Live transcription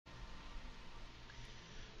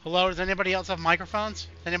Hello, does anybody else have microphones?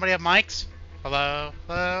 Does anybody have mics? Hello?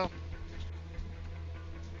 Hello?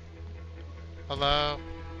 Hello?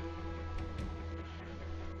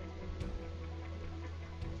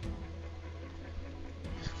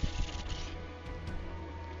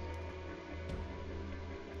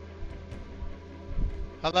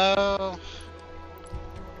 Hello?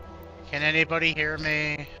 Can anybody hear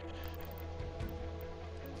me?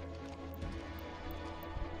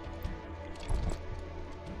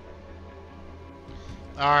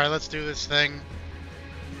 Alright, let's do this thing.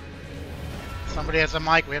 Somebody has a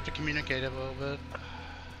mic, we have to communicate a little bit.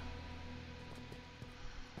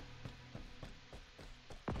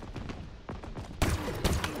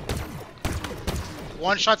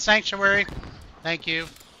 One-shot sanctuary. Thank you.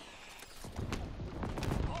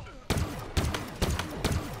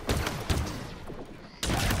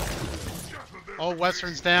 Oh,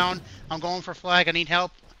 Western's down. I'm going for flag. I need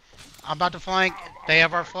help. I'm about to flank. They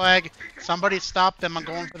have our flag. Somebody stop them. I'm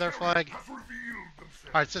going for their flag.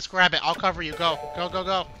 Alright, just grab it. I'll cover you. Go. Go, go,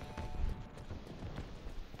 go.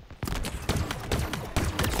 Perfect.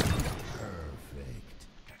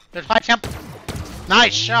 There's high temp.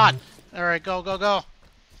 Nice shot. Alright, go, go, go.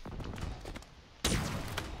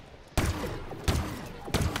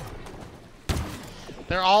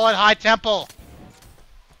 They're all at high temple.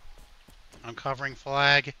 I'm covering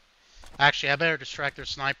flag. Actually, I better distract their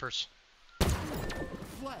snipers.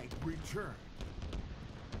 Flag return.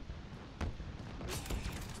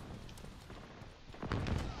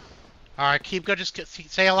 Alright, keep good. Just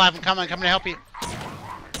stay alive. I'm coming. I'm coming to help you.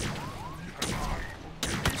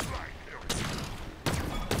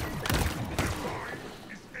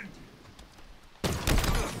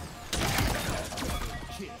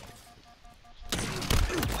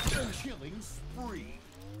 Killing spree.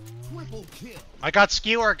 Triple kill. I got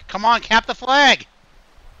skewer. Come on, cap the flag.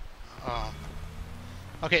 Oh.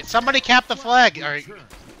 Okay, somebody cap the flag. All right.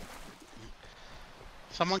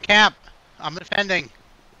 Someone cap. I'm defending.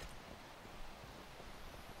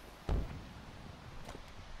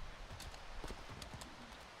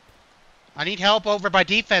 I need help over by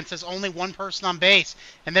defense. There's only one person on base,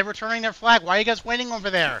 and they're returning their flag. Why are you guys waiting over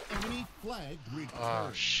there? Enemy flag returned. Oh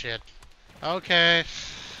shit. Okay.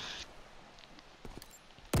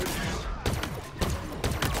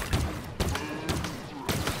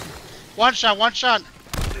 One shot, one shot.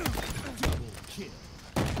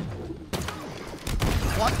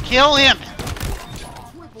 One, kill him.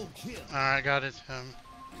 Alright, got it.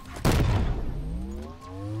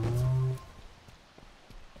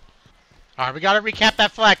 Alright, we gotta recap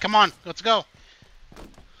that flag. Come on, let's go.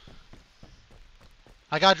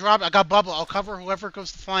 I got drop. I got bubble. I'll cover whoever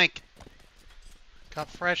goes to flank. Got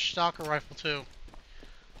fresh stalker rifle too.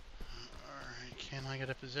 Alright, can I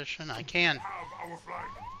get a position? I can.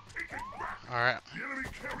 Alright.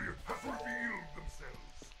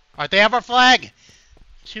 Alright, they have our flag.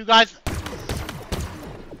 Two guys.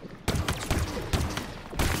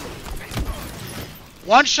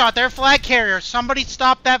 One shot, their flag carrier. Somebody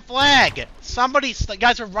stop that flag. Somebody, the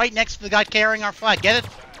guys are right next to the guy carrying our flag. Get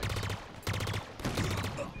it?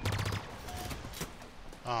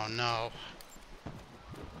 Oh no.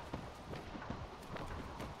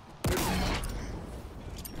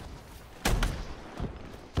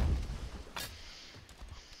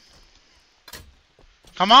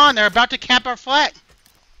 Come on, they're about to camp our flag.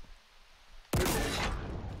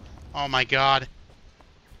 Oh my god.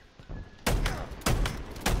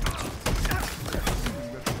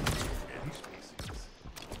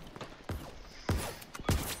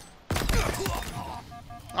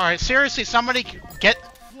 Alright, seriously, somebody get...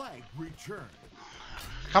 Flag return.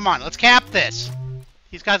 Come on, let's cap this.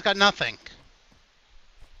 These guys got nothing.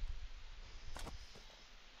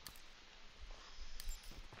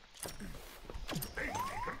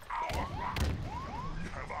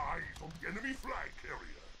 Enemy flag carrier.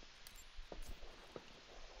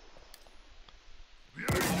 The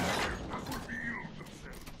enemy has revealed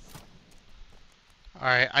themselves.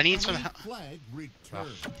 Alright, I need some help. Flag return.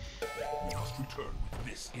 We must return with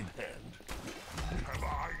this in hand. We have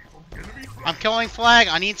eyes on the enemy flag. I'm killing flag.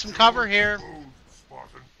 I need some cover here.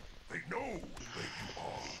 Spartan, they know where you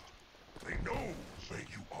are. They know where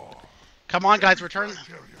you are. Come on, guys, return. Flag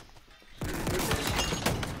carrier.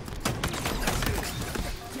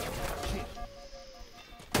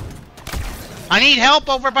 I need help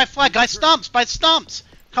over by flag. Guys, stumps, by stumps.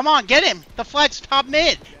 Come on, get him. The flag's top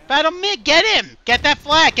mid. Battle mid, get him. Get that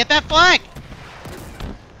flag. Get that flag.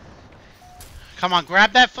 Come on,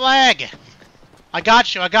 grab that flag. I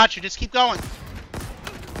got you. I got you. Just keep going.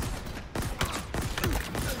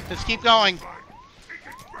 Just keep going.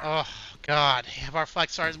 Oh, God, have our flag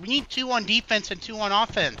stars. We need 2 on defense and 2 on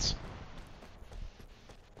offense.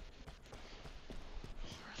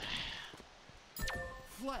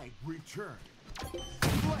 Flag returned.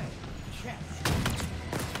 Flag captured.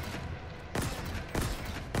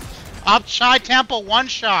 Up Shy Temple, 1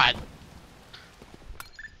 shot.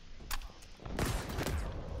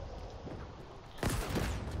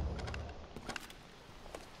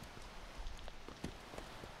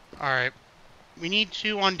 Alright. We need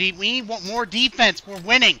 2 on deep. We need more defense. We're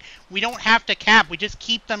winning. We don't have to cap. We just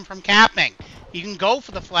keep them from capping. You can go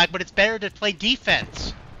for the flag, but it's better to play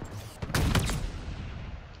defense.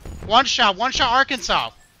 1 shot Arkansas.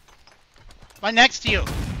 Right next to you.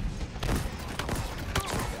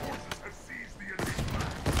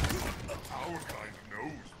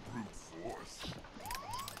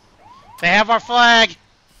 They have our flag.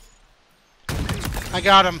 I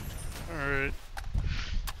got him. Alright.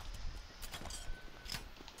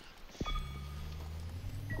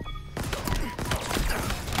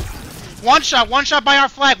 One shot by our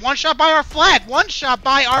flag. 1 shot by our flag. 1 shot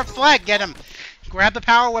by our flag. Get him. Grab the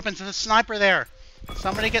power weapons. There's a sniper there.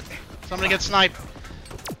 Somebody get sniped.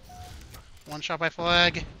 1 shot by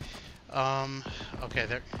flag. Okay,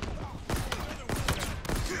 there.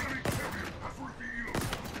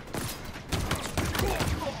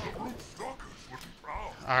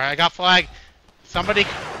 Alright, I got flag. Somebody...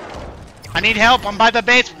 I need help. I'm by the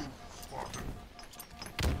base.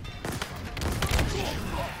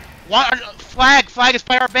 What? Flag is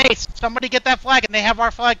by our base. Somebody get that flag, and they have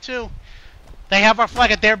our flag too. They have our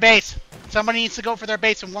flag at their base. Somebody needs to go for their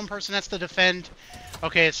base, and 1 person has to defend.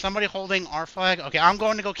 Okay, is somebody holding our flag? Okay, I'm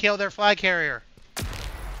going to go kill their flag carrier.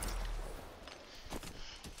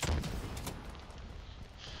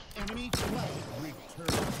 Enemy flag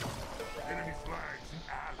returned. Enemy flags and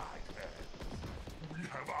allied hands. We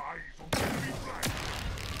have eyes on enemy flags.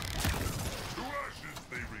 To ashes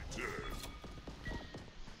they return.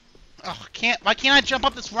 Oh, why can't I jump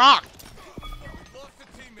up this rock?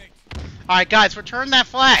 Alright, guys, return that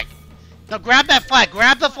flag. No, grab that flag.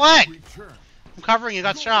 Grab the flag. Return. I'm covering you.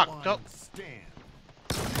 Got shocked. Go. Stand.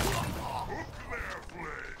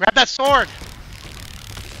 Grab that sword.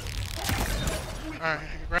 Alright,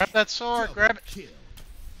 grab that sword. Grab it. Kill.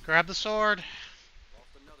 Grab the sword.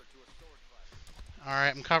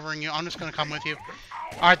 Alright, I'm covering you. I'm just gonna come with you.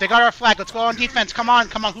 Alright, they got our flag. Let's go on defense. Come on,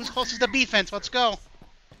 come on. Who's closest to defense? Let's go.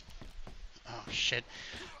 Oh, shit.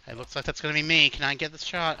 It looks like that's gonna be me. Can I get this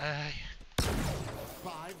shot?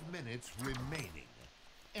 5 minutes remaining.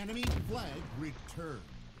 Enemy flag returned.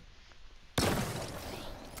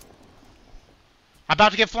 I'm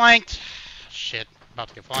about to get flanked. Shit. About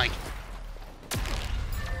to get flanked.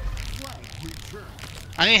 Flag returned.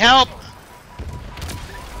 I need help.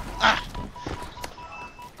 Ah.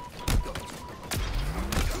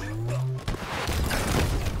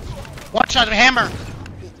 One shot with hammer.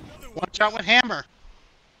 1 shot with hammer.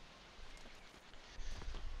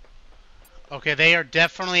 Okay, they are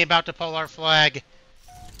definitely about to pull our flag.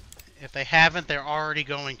 If they haven't, they're already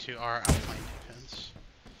going to. Our outline defense.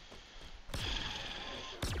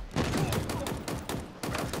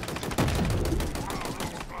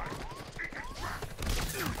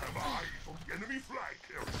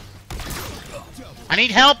 I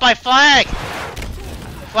need help by flag!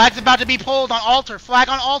 Flag's about to be pulled on altar. Flag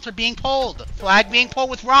on altar being pulled. Flag being pulled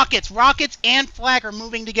with rockets. Rockets and flag are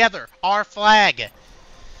moving together. Our flag.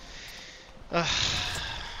 Ugh.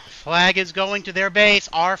 Flag is going to their base.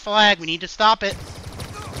 Our flag. We need to stop it.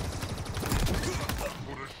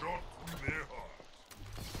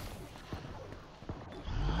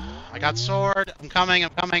 I got sword. I'm coming.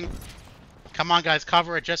 I'm coming. Come on, guys.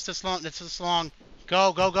 Cover it. Just this long. This long.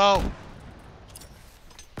 Go, go, go.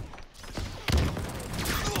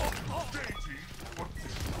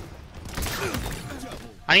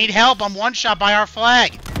 I need help. I'm 1 shot by our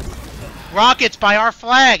flag. Rockets by our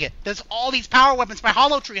flag. There's all these power weapons by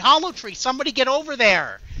Hollow Tree. Hollow Tree. Somebody get over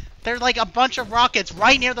there. There's like a bunch of rockets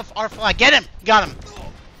right near our flag. Get him. Got him.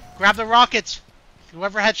 Grab the rockets.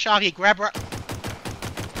 Whoever had Shocky, grab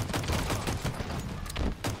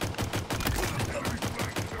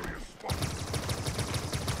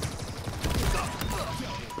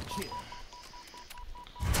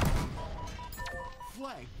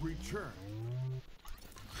Flag returned.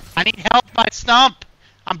 I need help by Stump.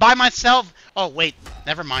 I'm by myself. Oh wait,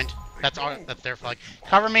 never mind. That's their flag.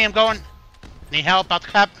 Cover me. I'm going. Need help. About to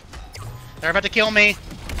clap. They're about to kill me.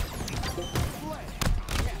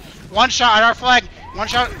 1 shot at our flag. 1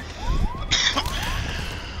 shot.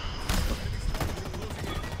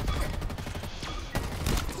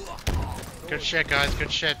 Good shit, guys.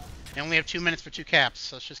 Good shit. They only have 2 minutes for 2 caps,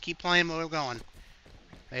 so let's just keep playing where we're going.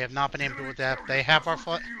 They have not been able to adapt. They have our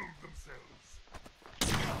flag.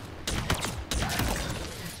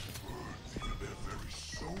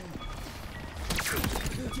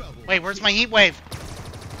 Wait, where's my heat wave?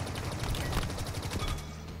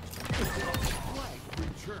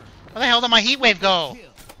 Where the hell did my heat wave go?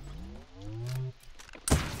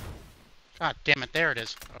 God damn it, there it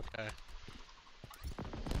is. Okay.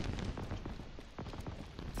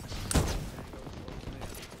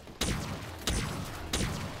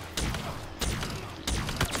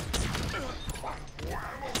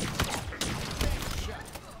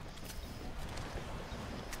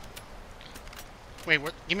 Wait,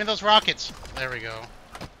 give me those rockets. There we go.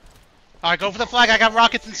 Alright, go for the flag. I got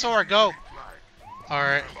rockets and sword. Go.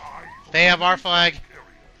 Alright. They have our flag.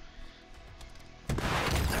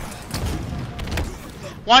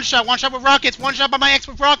 One shot with rockets. One shot by my ex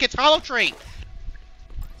with rockets. Hollow tree.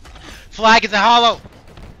 Flag is a hollow.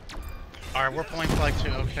 Alright, we're pulling flag 2.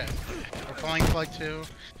 Okay. We're pulling flag 2.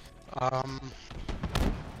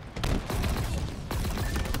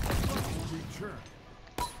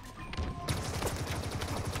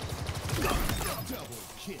 Double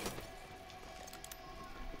kill.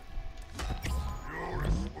 You're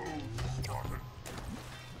exposed, Spartan.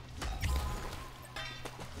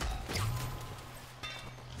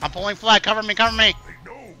 I'm pulling flag. Cover me, cover me. They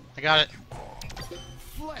know I got it.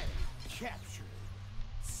 Flag captured.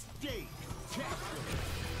 Steaktacular.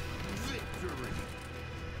 Victory.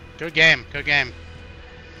 Good game. Good game.